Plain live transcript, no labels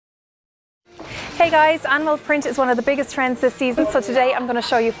Hey guys, animal print is one of the biggest trends this season, so today I'm going to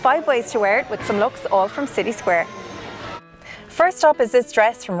show you 5 ways to wear it with some looks all from City Square. First up is this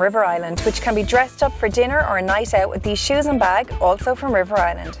dress from River Island, which can be dressed up for dinner or a night out with these shoes and bag, also from River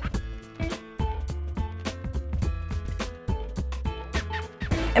Island.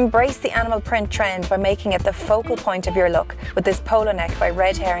 Embrace the animal print trend by making it the focal point of your look with this polo neck by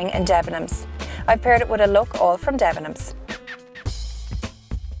Red Herring and Debenhams. I've paired it with a look all from Debenhams.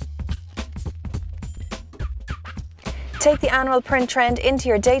 Take the animal print trend into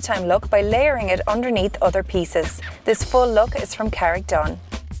your daytime look by layering it underneath other pieces. This full look is from Carraig Donn.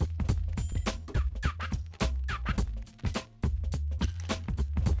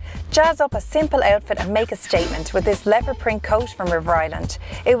 Jazz up a simple outfit and make a statement with this leopard print coat from River Island.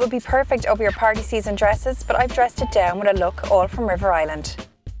 It would be perfect over your party season dresses, but I've dressed it down with a look all from River Island.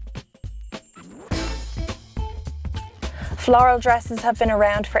 Floral dresses have been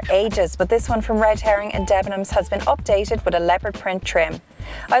around for ages, but this one from Red Herring and Debenhams has been updated with a leopard print trim.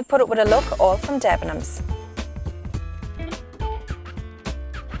 I've put it with a look all from Debenhams.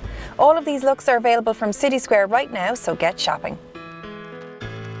 All of these looks are available from City Square right now, so get shopping.